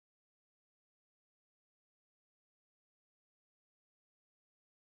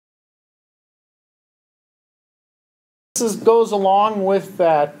goes along with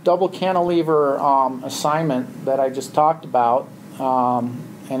that double cantilever assignment that I just talked about,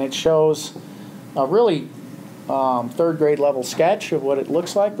 and it shows a really third grade level sketch of what it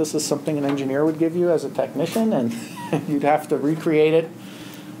looks like. This is something an engineer would give you as a technician, and you'd have to recreate it,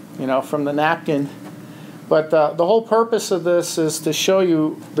 you know, from the napkin. But the whole purpose of this is to show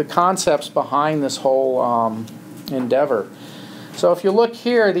you the concepts behind this whole endeavor. So if you look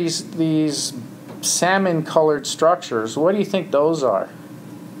here, these salmon-colored structures, what do you think those are?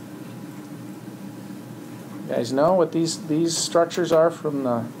 You guys know what these structures are from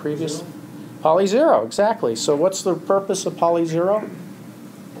the previous? Zero. Poly zero, exactly. So what's the purpose of poly zero?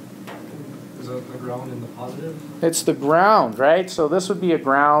 Is that the ground in the positive? It's the ground, right? So this would be a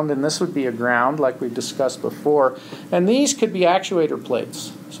ground, and this would be a ground, like we discussed before. And these could be actuator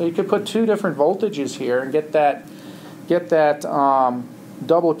plates. So you could put two different voltages here and get that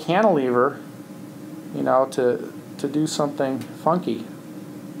double cantilever, you know, to do something funky,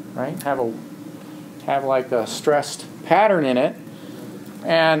 right? Have like a stressed pattern in it.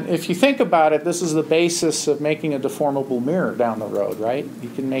 And if you think about it, this is the basis of making a deformable mirror down the road, right? You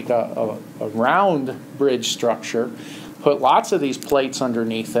can make a round bridge structure, put lots of these plates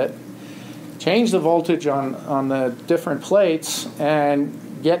underneath it, change the voltage on the different plates,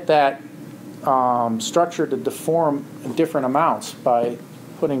 and get that structure to deform in different amounts by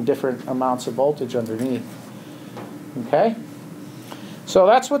putting different amounts of voltage underneath. Okay? So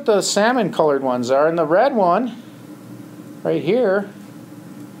that's what the salmon-colored ones are. And the red one, right here,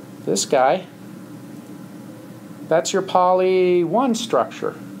 this guy, that's your poly 1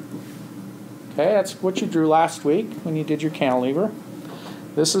 structure. Okay, that's what you drew last week when you did your cantilever.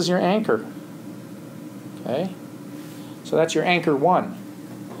 This is your anchor. Okay, so that's your anchor 1.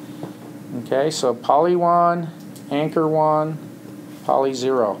 Okay, so poly 1, anchor 1, poly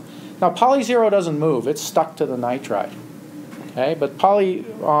 0. Now poly 0 doesn't move, it's stuck to the nitride. Okay, but poly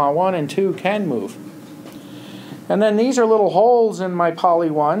 1 and 2 can move. And then these are little holes in my poly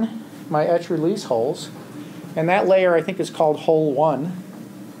 1, my etch release holes. And that layer I think is called hole 1.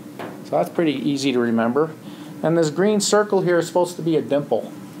 So that's pretty easy to remember. And this green circle here is supposed to be a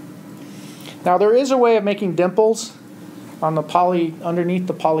dimple. Now there is a way of making dimples on the poly, underneath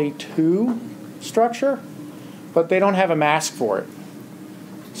the poly 2 structure, but they don't have a mask for it.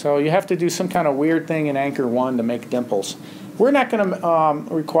 So you have to do some kind of weird thing in anchor 1 to make dimples. We're not going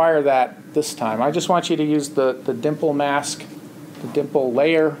to require that this time. I just want you to use the dimple mask, the dimple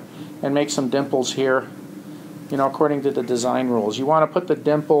layer, and make some dimples here, you know, according to the design rules. You want to put the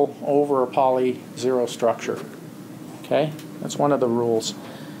dimple over a poly 0 structure. Okay? That's one of the rules.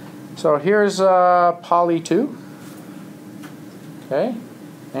 So here's poly 2. Okay?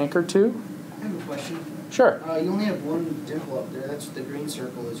 Anchor 2. I have a question. Sure. You only have one dimple up there. That's what the green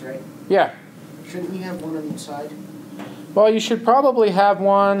circle is, right? Yeah. Shouldn't you have one on each side? Well, you should probably have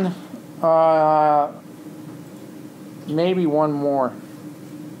one, maybe one more.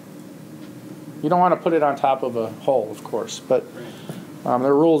 You don't want to put it on top of a hole, of course, but there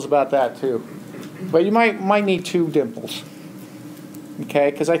are rules about that too. But you might need 2 dimples,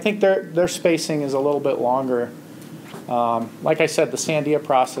 okay? Because I think their spacing is a little bit longer. Like I said, the Sandia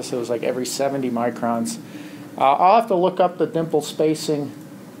process, it was like every 70 microns. I'll have to look up the dimple spacing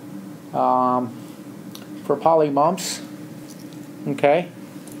for PolyMUMPS. Okay,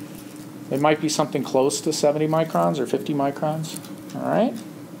 it might be something close to 70 microns or 50 microns. All right,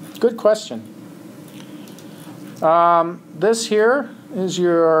 good question. This here is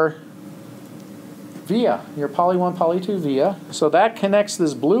your via, your poly 1, poly 2 via. So that connects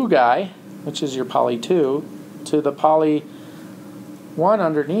this blue guy, which is your poly 2, to the poly 1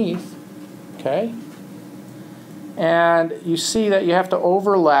 underneath. Okay, and you see that you have to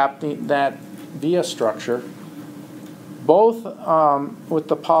overlap that via structure. Both with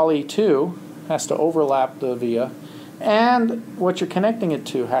the poly 2 has to overlap the via, and what you're connecting it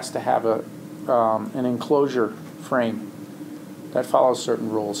to has to have an enclosure frame that follows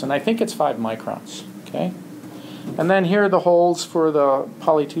certain rules. And I think it's 5 microns. Okay, and then here are the holes for the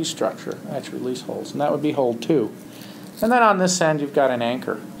poly 2 structure, etch release holes, and that would be hole 2. And then on this end you've got an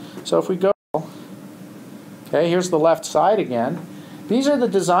anchor. So if we go, okay, here's the left side again. These are the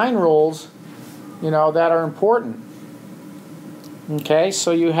design rules, you know, that are important. Okay,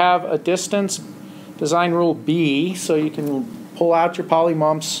 so you have a distance design rule B, so you can pull out your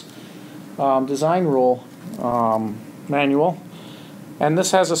PolyMUMPS design rule manual, and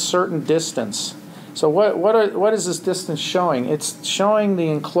this has a certain distance. So what is this distance showing? It's showing the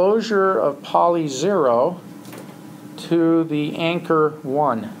enclosure of poly 0 to the anchor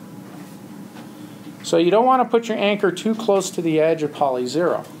 1. So you don't want to put your anchor too close to the edge of poly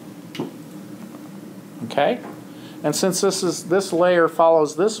 0. Okay? And since this layer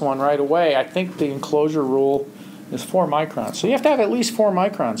follows this one right away, I think the enclosure rule is 4 microns. So you have to have at least 4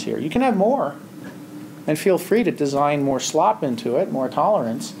 microns here. You can have more, and feel free to design more slop into it, more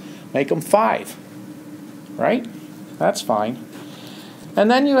tolerance. Make them 5, right? That's fine. And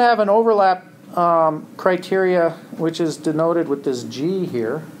then you have an overlap criteria, which is denoted with this G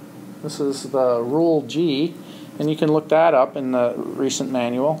here. This is the rule G, and you can look that up in the recent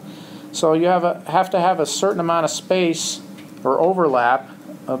manual. So you have to have a certain amount of space or overlap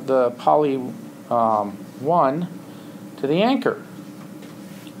of the poly 1 to the anchor.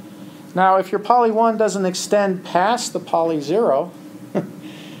 Now, if your poly 1 doesn't extend past the poly 0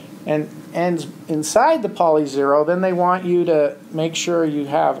 and ends inside the poly 0, then they want you to make sure you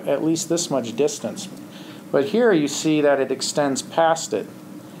have at least this much distance. But here you see that it extends past it,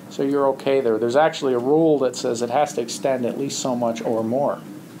 so you're okay there. There's actually a rule that says it has to extend at least so much or more.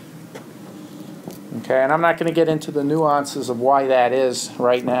 Okay, and I'm not going to get into the nuances of why that is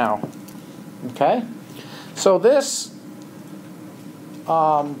right now. Okay, so this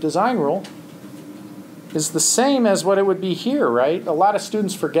design rule is the same as what it would be here, right? A lot of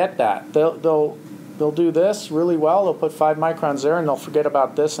students forget that. They'll do this really well. They'll put 5 microns there, and they'll forget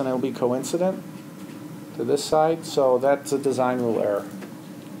about this, and it'll be coincident to this side. So that's a design rule error.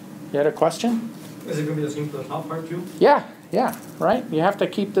 You had a question? Is it going to be the same for the top part too? Yeah, right? You have to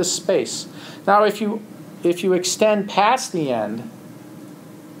keep this space. Now, if you extend past the end,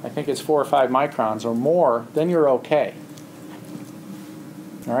 I think it's 4 or 5 microns or more, then you're okay.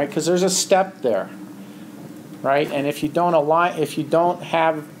 All right, because there's a step there, right? And if you don't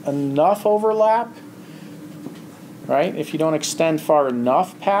have enough overlap, right? If you don't extend far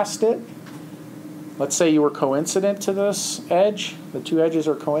enough past it, let's say you were coincident to this edge, the 2 edges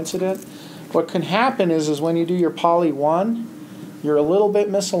are coincident. What can happen is when you do your poly 1, you're a little bit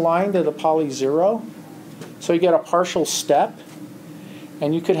misaligned to the poly 0, so you get a partial step,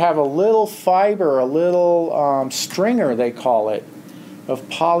 and you could have a little fiber, a little stringer, they call it, of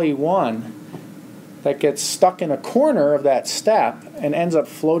poly 1 that gets stuck in a corner of that step and ends up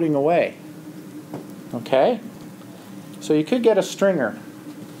floating away. Okay? So you could get a stringer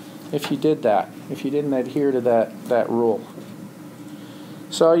if you did that, if you didn't adhere to that rule.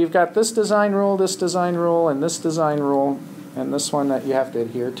 So you've got this design rule, and this design rule, and this one that you have to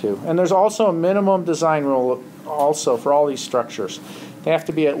adhere to. And there's also a minimum design rule also for all these structures. They have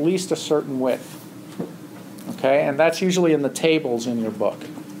to be at least a certain width. Okay, and that's usually in the tables in your book.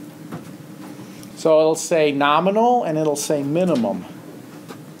 So it'll say nominal and it'll say minimum.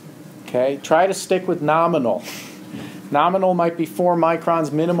 Okay, try to stick with nominal. Nominal might be 4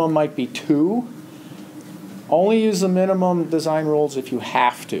 microns, minimum might be 2. Only use the minimum design rules if you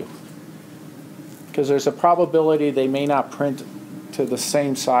have to, because there's a probability they may not print to the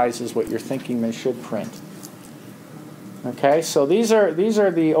same size as what you're thinking they should print. Okay, so these are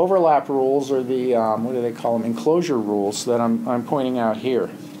the overlap rules, or the what do they call them, enclosure rules that I'm pointing out here.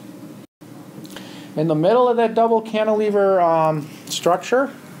 In the middle of that double cantilever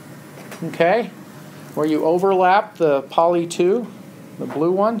structure, okay, where you overlap the poly 2, the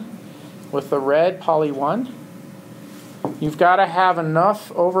blue one, with the red poly 1, you've got to have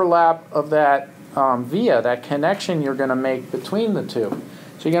enough overlap of that via, that connection you're going to make between the two.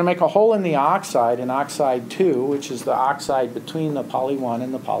 So you're going to make a hole in the oxide, in oxide 2, which is the oxide between the poly 1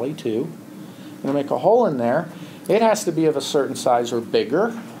 and the poly 2. You're going to make a hole in there. It has to be of a certain size or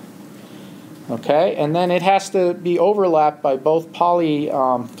bigger. Okay, and then it has to be overlapped by both poly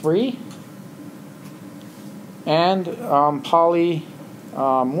 3 and poly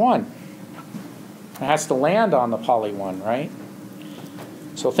 1. It has to land on the poly 1, right?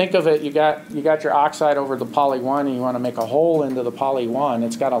 So think of it, you got your oxide over the poly 1 and you want to make a hole into the poly 1.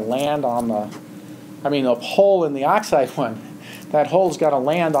 It's got to land on the hole in the oxide one. That hole's got to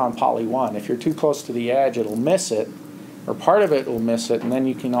land on poly 1. If you're too close to the edge, it'll miss it, or part of it will miss it, and then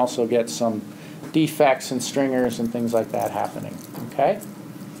you can also get some defects and stringers and things like that happening. Okay?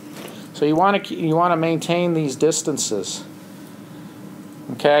 So you want to maintain these distances.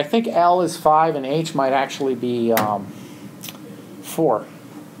 Okay, I think L is 5 and H might actually be 4.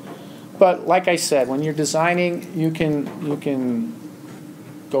 But like I said, when you're designing, you can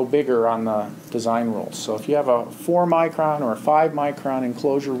go bigger on the design rules. So if you have a 4 micron or a 5 micron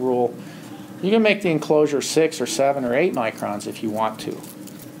enclosure rule, you can make the enclosure 6 or 7 or 8 microns if you want to.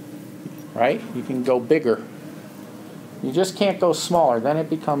 Right? You can go bigger. You just can't go smaller. Then it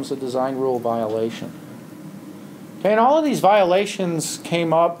becomes a design rule violation. Okay, and all of these violations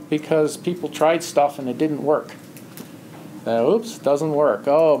came up because people tried stuff and it didn't work. Oops, doesn't work.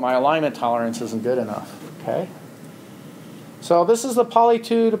 Oh, my alignment tolerance isn't good enough. Okay? So this is the poly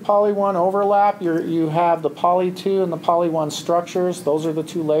 2 to poly 1 overlap. You have the poly 2 and the poly 1 structures. Those are the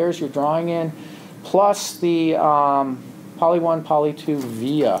two layers you're drawing in, plus the poly 1, poly 2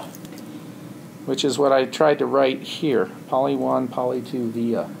 via, which is what I tried to write here. Poly 1, poly 2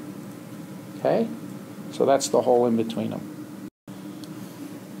 via. Okay? So that's the hole in between them.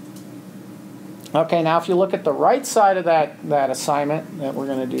 Okay, now if you look at the right side of that assignment that we're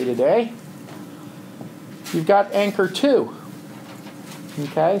going to do today, you've got anchor 2.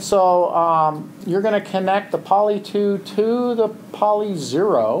 Okay, so you're going to connect the poly 2 to the poly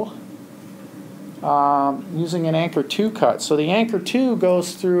 0 using an anchor 2 cut. So the anchor 2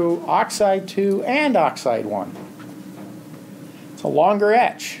 goes through oxide 2 and oxide 1. It's a longer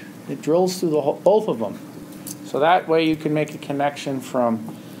etch. It drills through both of them. So that way you can make a connection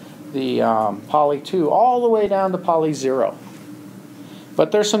from the poly 2 all the way down to poly 0.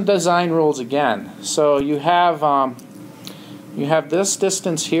 But there's some design rules again. So you have this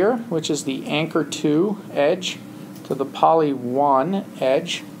distance here, which is the anchor 2 edge to the poly 1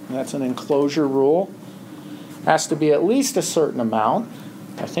 edge. And that's an enclosure rule. Has to be at least a certain amount.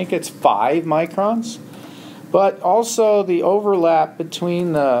 I think it's 5 microns. But also the overlap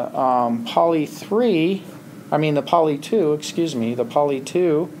between the poly 2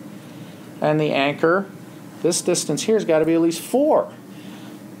 and the anchor, this distance here has got to be at least 4.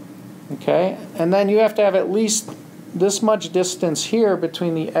 Okay, and then you have to have at least this much distance here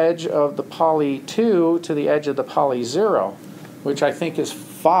between the edge of the poly 2 to the edge of the poly 0, which I think is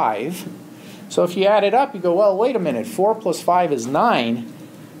 5. So if you add it up, you go, well, wait a minute, 4 plus 5 is 9,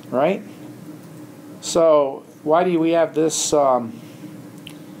 right? So why do we have this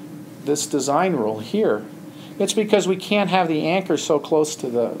this design rule here? It's because we can't have the anchor so close to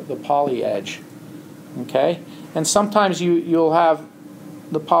the poly edge. Okay? And sometimes you'll have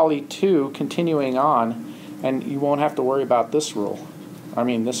the poly 2 continuing on, and you won't have to worry about this rule. I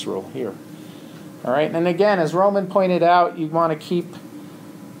mean this rule here. All right? And again, as Roman pointed out, you want to keep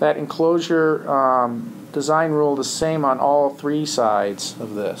that enclosure design rule the same on all 3 sides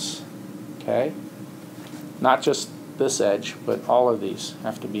of this. Okay? Not just this edge, but all of these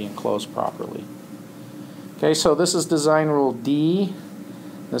have to be enclosed properly. Okay, so this is design rule D,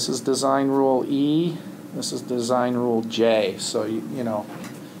 this is design rule E, this is design rule J. So you know,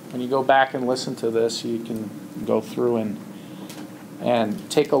 when you go back and listen to this, you can go through and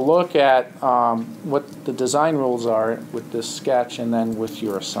take a look at what the design rules are with this sketch and then with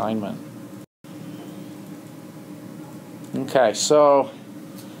your assignment. Okay, so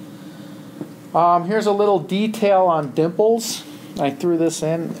here's a little detail on dimples. I threw this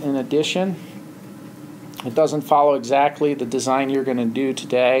in addition. It doesn't follow exactly the design you're going to do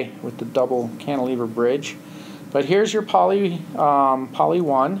today with the double cantilever bridge. But here's your poly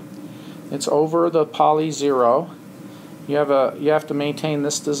 1. It's over the poly 0. You have to maintain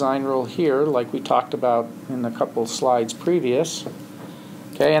this design rule here, like we talked about in a couple slides previous.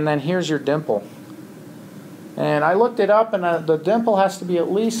 Okay, and then here's your dimple. And I looked it up, and the dimple has to be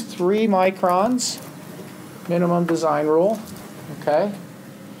at least 3 microns, minimum design rule. Okay,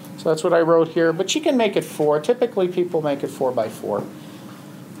 so that's what I wrote here. But you can make it 4. Typically, people make it 4 by 4.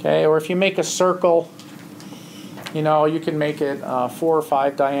 Okay, or if you make a circle, you know, you can make it 4 or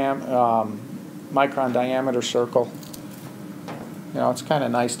 5 micron diameter circle. You know, it's kind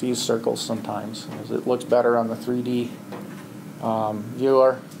of nice to use circles sometimes, because it looks better on the 3D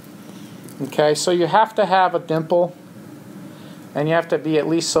viewer. Okay, so you have to have a dimple, and you have to be at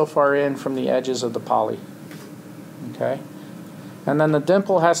least so far in from the edges of the poly. Okay, and then the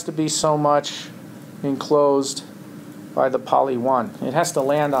dimple has to be so much enclosed by the poly 1. It has to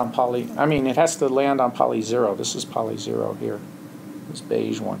land on poly, it has to land on poly 0. This is poly 0 here, this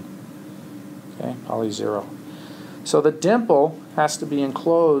beige one. Okay, poly 0. So the dimple has to be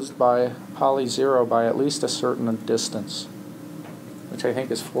enclosed by poly 0 by at least a certain distance, which I think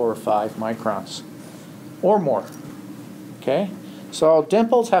is 4 or 5 microns, or more. Okay? So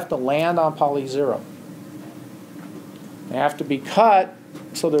dimples have to land on poly 0. They have to be cut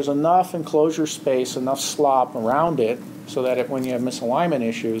so there's enough enclosure space, enough slop around it, so that when you have misalignment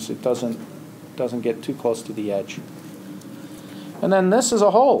issues, it doesn't get too close to the edge. And then this is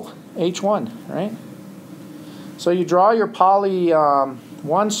a hole, H1, right? So you draw your poly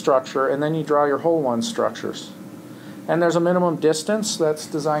 1 structure, and then you draw your hole 1 structures. And there's a minimum distance. That's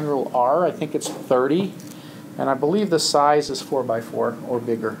design rule R. I think it's 30. And I believe the size is 4 by 4 or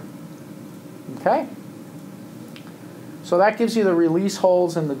bigger. Okay? So that gives you the release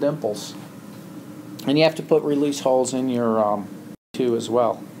holes and the dimples. And you have to put release holes in your 2 as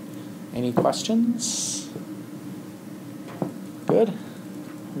well. Any questions? Good?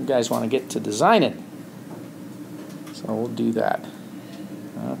 You guys want to get to designing. So we'll do that.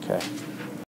 Okay.